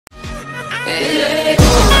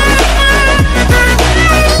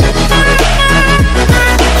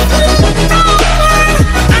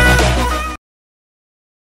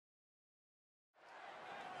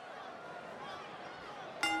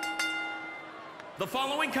The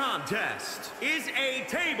following contest is a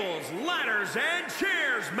tables, ladders, and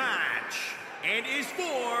chairs match and is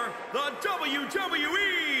for the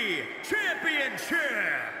WWE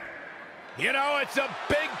Championship. You know, it's a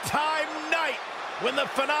big-time night when the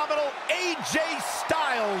phenomenal AJ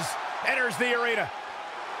Styles enters the arena.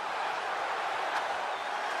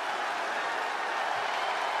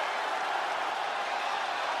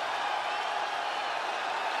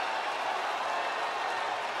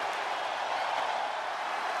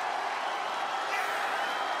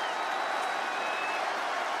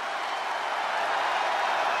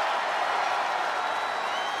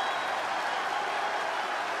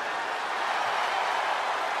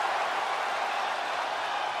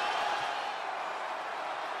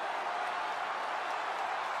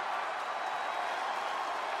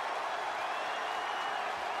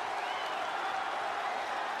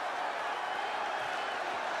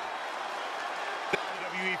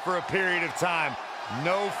 For a period of time.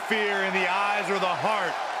 No fear in the eyes or the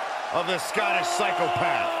heart of the Scottish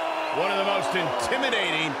psychopath. One of the most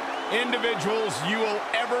intimidating individuals you will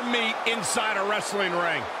ever meet inside a wrestling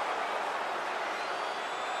ring.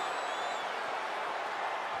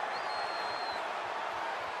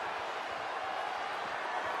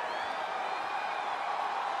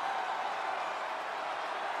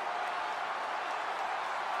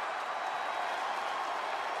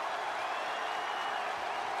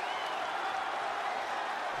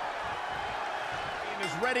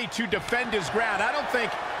 Is ready to defend his ground. I don't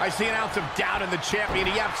think I see an ounce of doubt in the champion.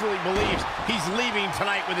 He absolutely believes he's leaving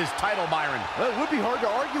tonight with his title, Byron. Well, it would be hard to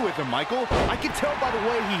argue with him, Michael. I can tell by the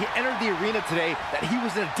way he entered the arena today that he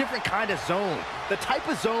was in a different kind of zone. The type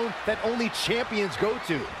of zone that only champions go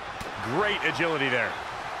to. Great agility there.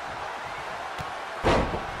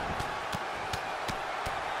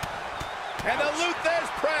 And the Luthez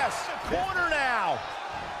press. Corner now.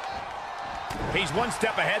 He's one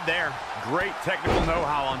step ahead there. Great technical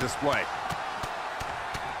know-how on display.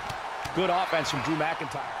 Good offense from Drew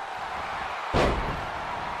McIntyre.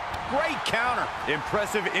 Great counter.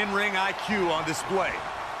 Impressive in-ring IQ on display.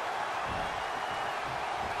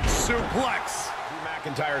 Suplex.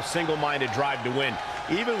 Drew McIntyre's single-minded drive to win.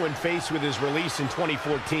 Even when faced with his release in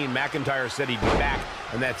 2014, McIntyre said he'd be back,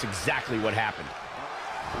 and that's exactly what happened.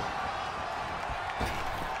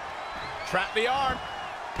 Trap the arm.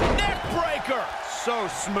 Neck breaker. So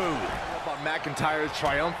smooth. How about McIntyre's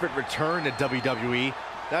triumphant return to WWE?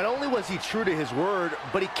 Not only was he true to his word,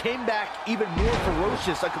 but he came back even more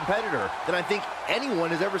ferocious a competitor than I think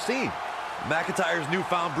anyone has ever seen. McIntyre's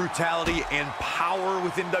newfound brutality and power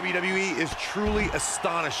within WWE is truly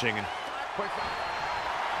astonishing.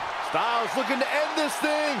 Styles looking to end this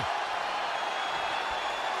thing.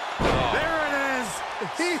 There it is.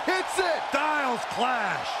 He hits it. Styles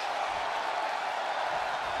clash.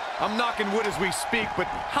 I'm knocking wood as we speak, but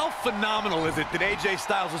how phenomenal is it that AJ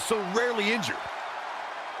Styles is so rarely injured?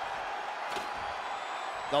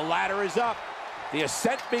 The ladder is up. The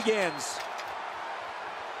ascent begins.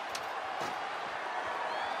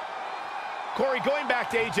 Corey, going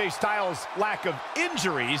back to AJ Styles' lack of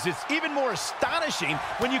injuries, it's even more astonishing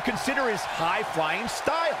when you consider his high-flying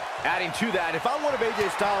style. Adding to that, if I'm one of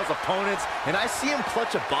AJ Styles' opponents and I see him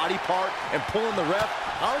clutch a body part and pull in the ref,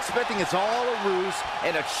 I'm expecting it's all a ruse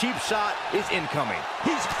and a cheap shot is incoming.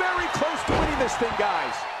 He's very close to winning this thing,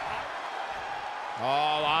 guys.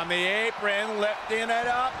 All on the apron, lifting it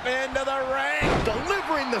up into the ring.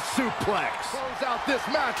 Delivering the suplex. Close out this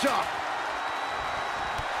matchup.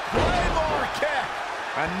 Claymore kick.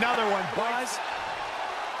 Another one, Buzz.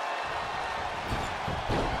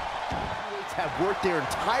 Have worked their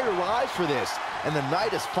entire lives for this, and the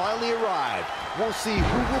night has finally arrived. We'll see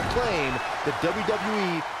who will claim the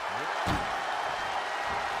WWE.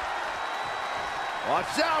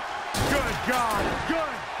 Watch out. Good God.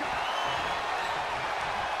 Good.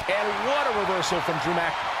 And what a reversal from Drew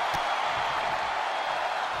Mac.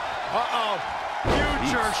 Uh-oh.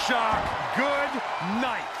 Future shock. Good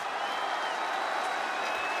night.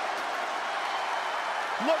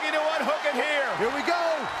 Looking to unhook it here. Here we go.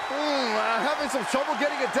 Having some trouble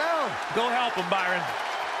getting it down. Go help him, Byron.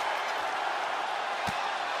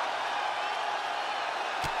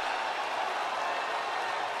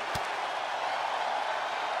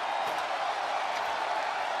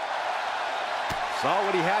 Saw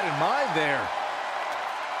what he had in mind there.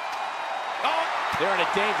 Oh, they're in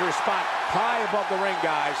a dangerous spot, high above the ring,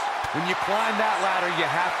 guys. When you climb that ladder, you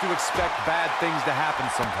have to expect bad things to happen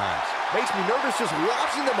sometimes. Makes me nervous just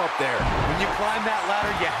watching them up there. When you climb that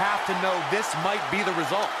ladder, you have to know this might be the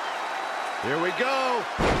result. Here we go.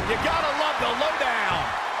 You gotta love the lowdown.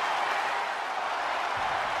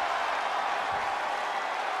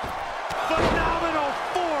 Phenomenal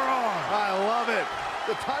forearm. I love it.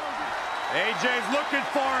 The title. AJ's looking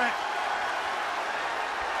for it.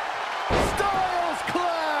 Styles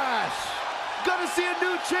Clash. Gonna see a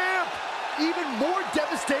new champ. Even more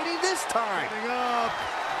devastating this time. Getting up.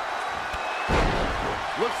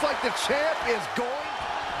 Looks like the champ is going.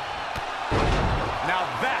 Now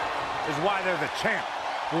that is why they're the champ.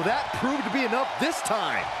 Will that prove to be enough this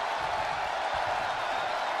time?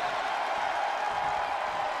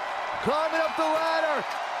 Climbing up the ladder.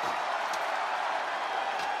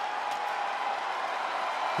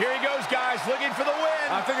 Here he goes, guys, looking for the win.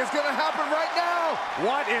 I think it's gonna happen right now.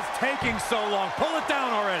 What is taking so long? Pull it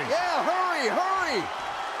down already. Yeah, hurry, hurry.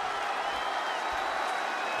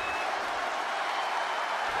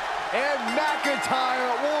 And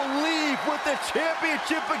McIntyre will leave with the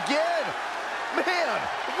championship again. Man,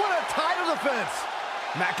 what a title defense.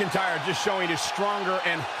 McIntyre just showing he's stronger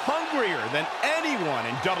and hungrier than anyone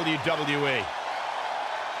in WWE.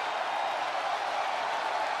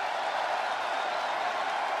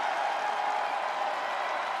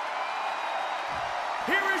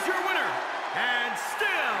 Here is your winner, and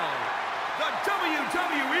still the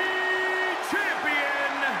WWE